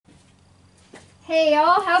Hey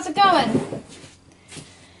y'all, how's it going?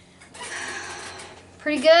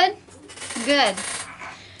 Pretty good? Good.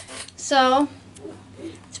 So,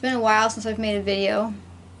 it's been a while since I've made a video.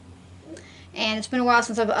 And it's been a while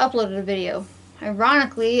since I've uploaded a video.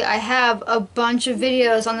 Ironically, I have a bunch of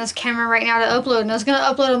videos on this camera right now to upload. And I was going to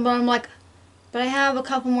upload them, but I'm like, but I have a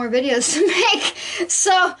couple more videos to make.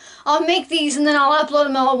 So, I'll make these and then I'll upload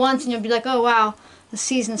them all at once and you'll be like, oh wow, the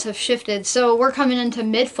seasons have shifted. So, we're coming into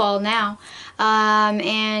mid-fall now.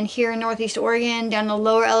 And here in Northeast Oregon, down the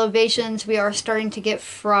lower elevations, we are starting to get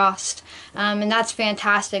frost. And that's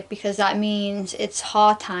fantastic because that means it's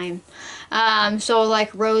haw time. So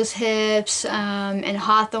like rose hips and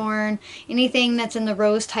hawthorn, anything that's in the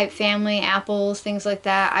rose type family, apples, things like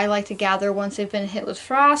that, I like to gather once they've been hit with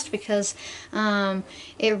frost because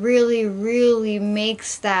it really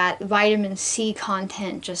makes that vitamin C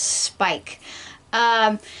content just spike.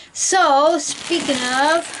 So speaking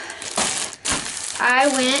of, I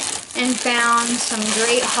went and found some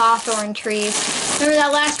great hawthorn trees. Remember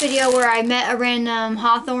that last video where I met a random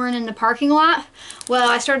hawthorn in the parking lot? Well,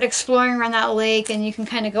 I started exploring around that lake, and you can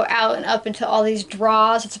kind of go out and up into all these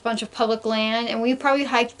draws. It's a bunch of public land, and we probably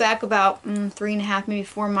hiked back about 3.5, maybe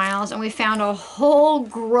 4 miles, and we found a whole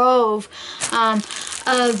grove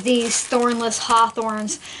of these thornless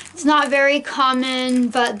hawthorns. It's not very common,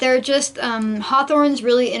 but they're just, hawthorns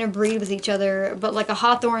really interbreed with each other, but like a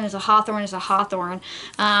hawthorn is a hawthorn is a hawthorn.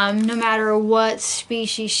 No matter what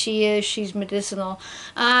species she is, she's medicinal.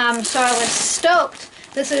 So I was stoked.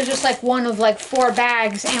 This is just like one of like 4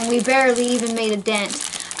 bags, and we barely even made a dent.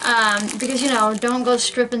 Because, you know, don't go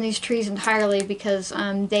stripping these trees entirely because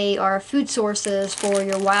they are food sources for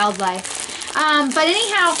your wildlife. But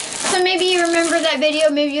anyhow, so maybe you remember that video,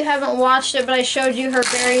 maybe you haven't watched it, but I showed you her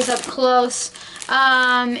berries up close.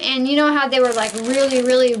 And you know how they were like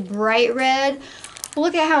really bright red? Well,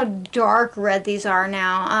 look at how dark red these are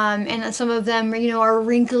now. And some of them, you know, are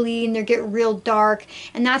wrinkly and they get real dark.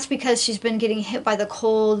 And that's because she's been getting hit by the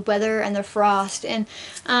cold weather and the frost. And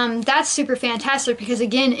that's super fantastic because,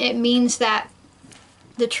 again, it means that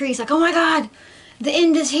the tree's like, oh my God, the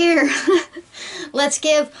end is here. Let's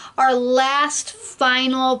give our last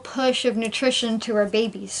final push of nutrition to our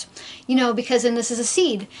babies. You know, because then this is a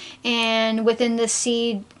seed. And within this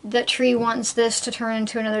seed, the tree wants this to turn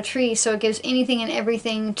into another tree. So it gives anything and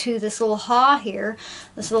everything to this little haw here,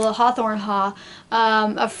 this little hawthorn haw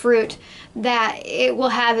of fruit, that it will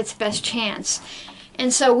have its best chance.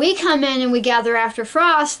 And so we come in and we gather after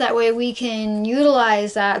frost, that way we can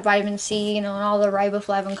utilize that vitamin C, you know, and all the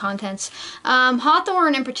riboflavin contents.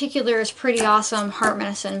 Hawthorn in particular is pretty awesome heart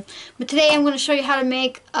medicine. But today I'm going to show you how to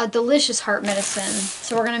make a delicious heart medicine.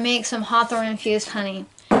 So we're going to make some hawthorn infused honey.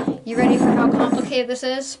 You ready for how complicated this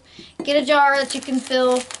is? Get a jar that you can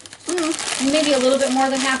fill maybe a little bit more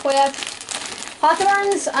than halfway up.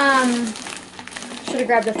 Hawthorns, should have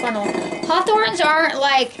grabbed a funnel. Hawthorns aren't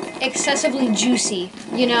like excessively juicy,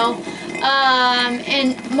 you know,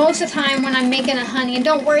 and most of the time when I'm making a honey, and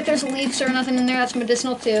don't worry if there's leaves or nothing in there, that's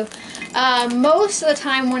medicinal too. Most of the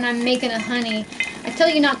time when I'm making a honey, I tell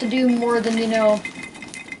you not to do more than, you know,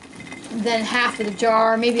 than half of the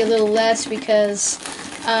jar, maybe a little less, because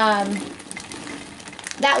that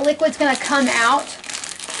liquid's going to come out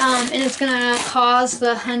and it's going to cause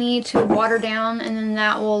the honey to water down, and then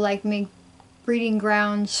that will like make breeding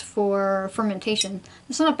grounds for fermentation.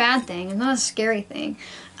 It's not a bad thing. It's not a scary thing.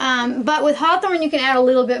 But with hawthorn, you can add a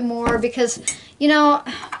little bit more because, you know,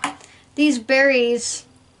 these berries,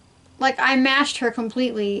 like I mashed her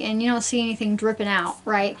completely and you don't see anything dripping out,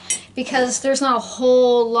 right? Because there's not a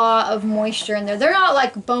whole lot of moisture in there. They're not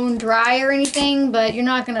like bone dry or anything, but you're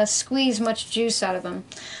not going to squeeze much juice out of them.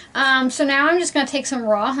 So now I'm just going to take some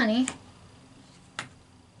raw honey.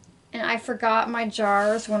 And I forgot my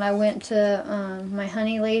jars when I went to my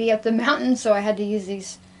honey lady up the mountain, so I had to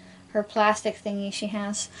use her plastic thingy she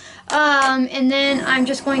has. And then I'm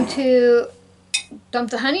just going to dump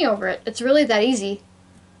the honey over it. It's really that easy.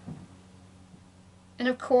 And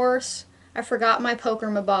of course, I forgot my poker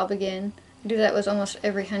mabob again. I do that with almost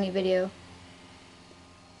every honey video.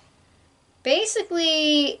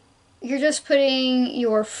 Basically, you're just putting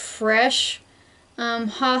your fresh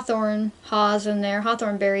hawthorn haws in there,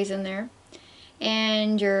 hawthorn berries in there,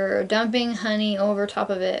 and you're dumping honey over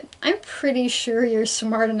top of it. I'm pretty sure you're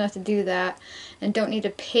smart enough to do that and don't need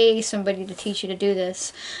to pay somebody to teach you to do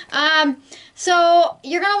this. So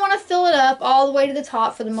you're going to want to fill it up all the way to the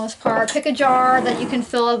top for the most part. Pick a jar that you can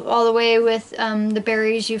fill up all the way with the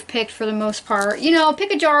berries you've picked for the most part. You know,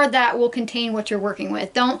 pick a jar that will contain what you're working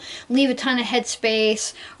with. Don't leave a ton of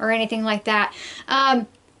headspace or anything like that.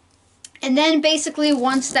 And then basically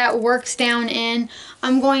once that works down in,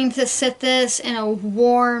 I'm going to sit this in a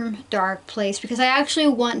warm, dark place because I actually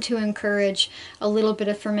want to encourage a little bit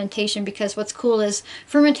of fermentation, because what's cool is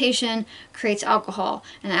fermentation creates alcohol,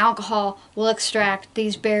 and alcohol will extract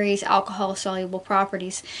these berries' alcohol-soluble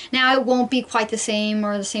properties. Now it won't be quite the same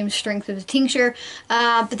or the same strength as a tincture,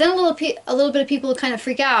 but then a little bit of people kind of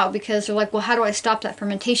freak out because they're like, well, how do I stop that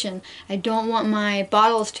fermentation? I don't want my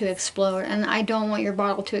bottles to explode, and I don't want your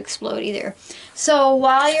bottle to explode either. So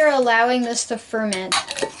while you're allowing this to ferment,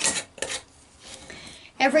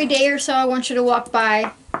 every day or so I want you to walk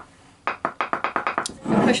by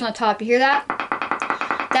and push on the top. You hear that?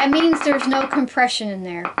 That means there's no compression in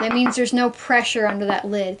there. That means there's no pressure under that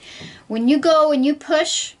lid. When you go and you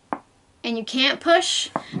push and you can't push,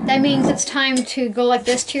 that means it's time to go like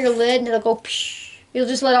this to your lid, and it'll go psh. You'll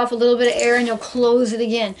just let off a little bit of air and you'll close it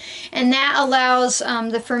again. And that allows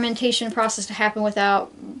the fermentation process to happen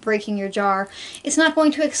without breaking your jar. It's not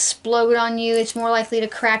going to explode on you. It's more likely to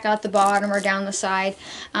crack out the bottom or down the side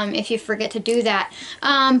if you forget to do that.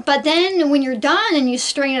 But then when you're done and you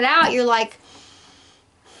strain it out, you're like,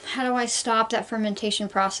 how do I stop that fermentation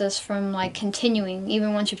process from like continuing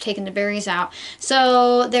even once you've taken the berries out?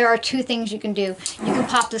 So there are two things you can do. You can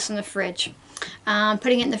pop this in the fridge.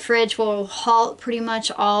 Putting it in the fridge will halt pretty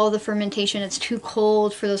much all the fermentation. It's too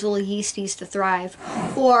cold for those little yeasties to thrive.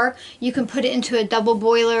 Or you can put it into a double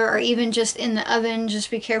boiler, or even just in the oven.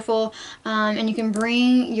 Just be careful. And you can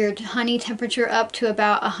bring your honey temperature up to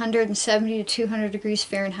about 170 to 200 degrees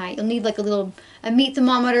Fahrenheit. You'll need like a meat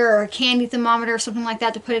thermometer or a candy thermometer or something like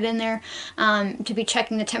that to put it in there to be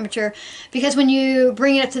checking the temperature. Because when you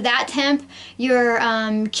bring it up to that temp, you're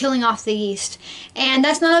killing off the yeast. And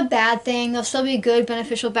that's not a bad thing. There'll still be good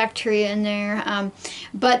beneficial bacteria in there.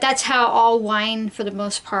 But that's how all wine, for the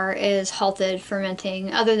most part, is halted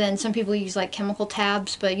fermenting. Other than some people use like chemical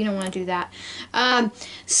tabs, but you don't want to do that.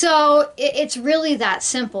 So it's really that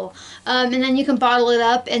simple. And then you can bottle it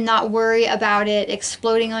up and not worry about it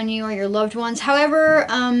exploding on you or your loved ones. However,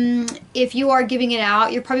 if you are giving it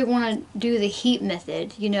out, you probably want to do the heat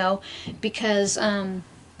method, you know, because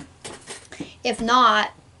if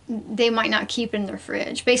not, they might not keep it in their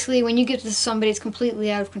fridge. Basically, when you give it to somebody, it's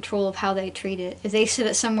completely out of control of how they treat it. If they sit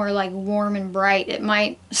it somewhere like warm and bright, it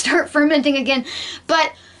might start fermenting again.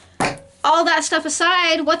 But all that stuff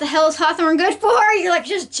aside, what the hell is Hawthorn good for? You're like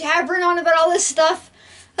just jabbering on about all this stuff.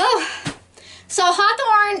 Oh. So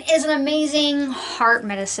Hawthorn is an amazing heart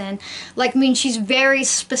medicine. Like, I mean, she's very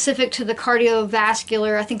specific to the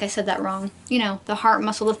cardiovascular. I think I said that wrong. You know, the heart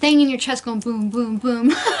muscle, the thing in your chest going boom, boom,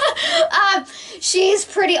 boom. She's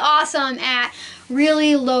pretty awesome at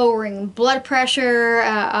really lowering blood pressure,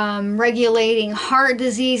 regulating heart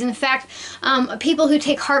disease. In fact, people who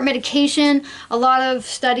take heart medication, a lot of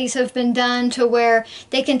studies have been done to where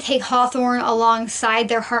they can take Hawthorn alongside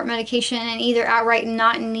their heart medication and either outright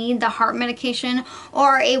not need the heart medication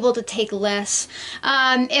or are able to take less.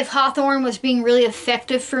 If Hawthorn was being really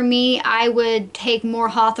effective for me, I would take more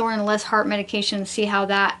Hawthorn and less heart medication, see how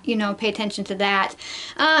that, you know, pay attention to that.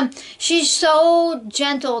 She's so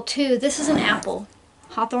gentle too. This is an apple.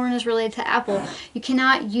 Hawthorn is related to apple. You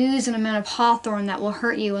cannot use an amount of Hawthorn that will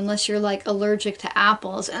hurt you unless you're like allergic to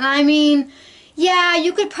apples. And I mean, yeah,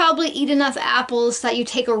 you could probably eat enough apples that you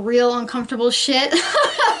take a real uncomfortable shit.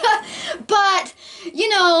 But, you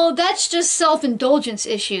know, that's just self-indulgence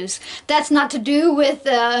issues. That's not to do with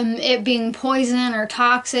it being poison or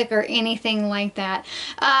toxic or anything like that.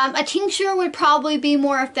 A tincture would probably be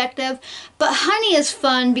more effective, but honey is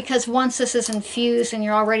fun because once this is infused and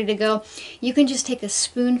you're all ready to go, you can just take a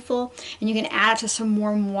spoonful and you can add it to some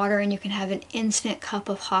warm water and you can have an instant cup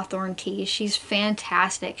of Hawthorn tea. She's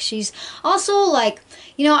fantastic. She's also like,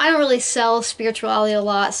 you know, I don't really sell spirituality a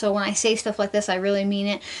lot, so when I say stuff like this, I really mean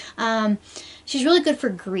it. She's really good for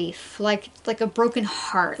grief, like a broken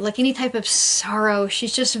heart, like any type of sorrow.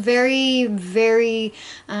 She's just very, very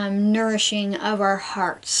nourishing of our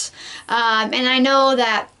hearts. And I know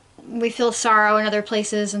that we feel sorrow in other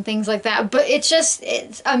places and things like that, but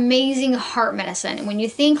it's amazing heart medicine. And when you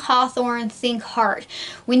think Hawthorn, think heart.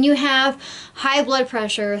 When you have high blood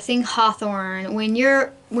pressure, think Hawthorn. When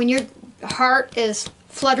your heart is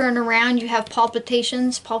fluttering around, you have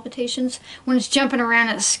palpitations, when it's jumping around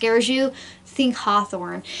and it scares you, think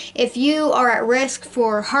Hawthorn. If you are at risk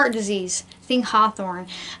for heart disease, think Hawthorn.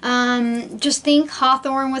 Just think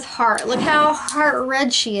Hawthorn with heart. Look how heart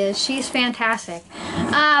red she is. She's fantastic.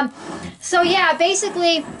 So yeah,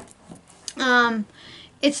 basically,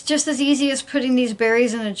 it's just as easy as putting these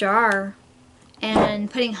berries in a jar and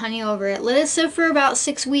putting honey over it. Let it sit for about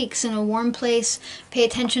 6 weeks in a warm place. Pay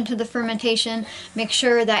attention to the fermentation. Make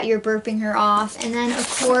sure that you're burping her off. And then, of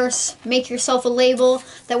course, make yourself a label.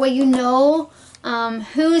 That way you know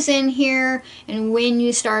who's in here and when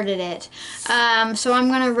you started it. So I'm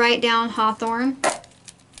going to write down Hawthorn.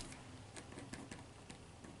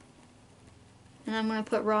 And I'm going to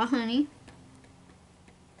put raw honey.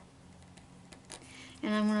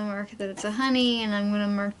 And I'm going to mark that it's a honey, and I'm going to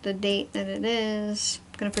mark the date that it is.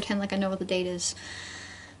 I'm going to pretend like I know what the date is.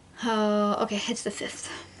 Okay, it's the 5th.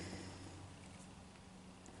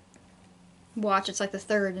 Watch, it's like the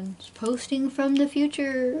 3rd, and it's posting from the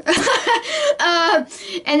future. And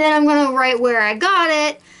then I'm going to write where I got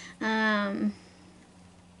it.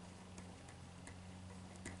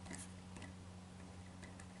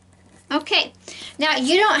 Okay, now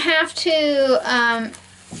you don't have to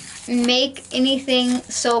make anything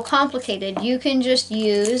so complicated. You can just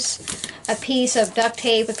use a piece of duct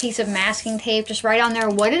tape, a piece of masking tape, just write on there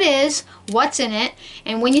what it is, what's in it,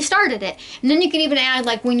 and when you started it. And then you can even add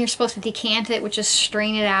like when you're supposed to decant it, which is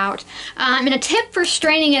strain it out. And a tip for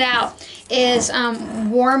straining it out is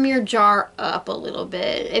warm your jar up a little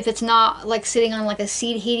bit. If it's not like sitting on like a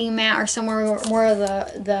seed heating mat or somewhere where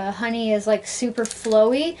the honey is like super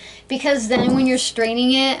flowy, because then when you're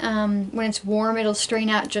straining it, when it's warm, it'll strain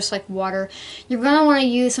out just like water. You're gonna want to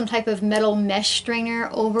use some type of metal mesh strainer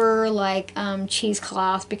over like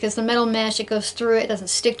cheesecloth, because the metal mesh, it goes through it, doesn't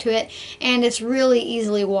stick to it, and it's really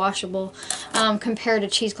easily washable compared to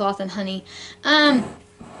cheesecloth and honey.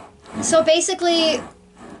 So basically,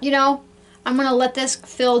 you know, I'm going to let this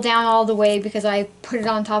fill down all the way because I put it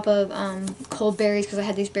on top of cold berries, because I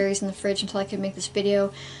had these berries in the fridge until I could make this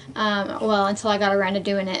video. Well, until I got around to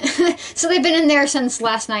doing it. So they've been in there since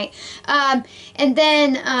last night. And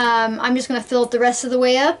then I'm just going to fill it the rest of the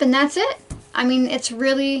way up, and that's it. I mean, it's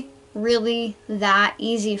really that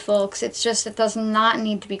easy, folks. It's just, it does not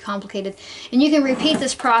need to be complicated. And you can repeat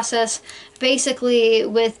this process basically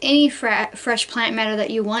with any fresh plant matter that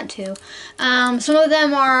you want to. Some of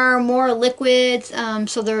them are more liquids,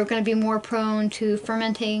 so they're going to be more prone to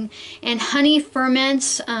fermenting. And honey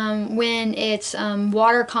ferments when its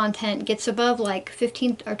water content gets above like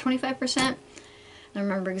 15 or 25%. I don't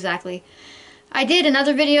remember exactly. I did in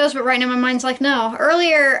other videos, but right now my mind's like, no.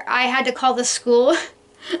 Earlier I had to call the school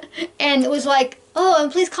and it was like, oh,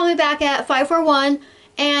 and please call me back at 541,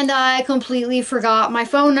 and I completely forgot my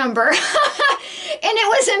phone number. And it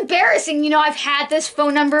was embarrassing. You know, I've had this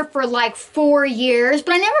phone number for like 4 years,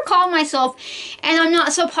 but I never call myself, and I'm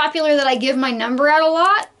not so popular that I give my number out a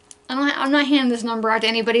lot. I'm not handing this number out to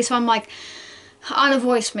anybody, so I'm like, on a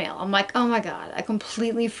voicemail, I'm like, oh my god, I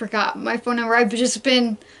completely forgot my phone number. I've just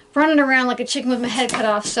been running around like a chicken with my head cut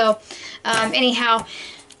off. So anyhow,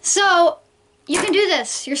 so you can do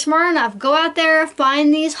this. You're smart enough. Go out there,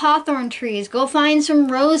 find these hawthorn trees. Go find some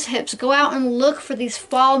rose hips. Go out and look for these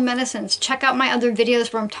fall medicines. Check out my other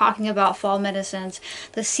videos where I'm talking about fall medicines.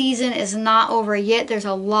 The season is not over yet. There's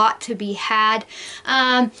a lot to be had.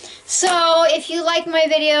 So if you like my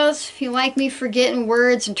videos, if you like me forgetting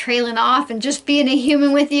words and trailing off and just being a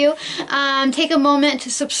human with you, take a moment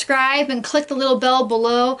to subscribe and click the little bell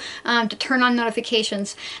below to turn on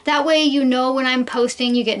notifications. That way you know when I'm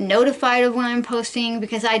posting. You get notified of when I'm posting,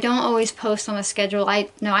 because I don't always post on a schedule. I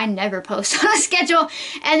never post on a schedule.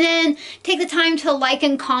 And then take the time to like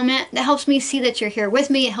and comment. That helps me see that you're here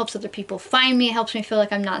with me. It helps other people find me. It helps me feel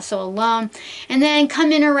like I'm not so alone. And then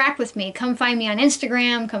come interact with me. Come find me on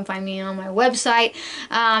Instagram. Come find me on my website.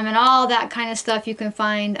 And all that kind of stuff you can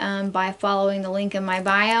find by following the link in my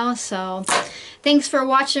bio. So thanks for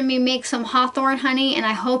watching me make some hawthorn honey, and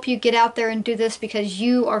I hope you get out there and do this because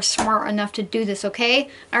you are smart enough to do this, okay?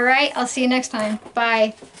 Alright, I'll see you next time.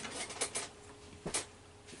 Bye.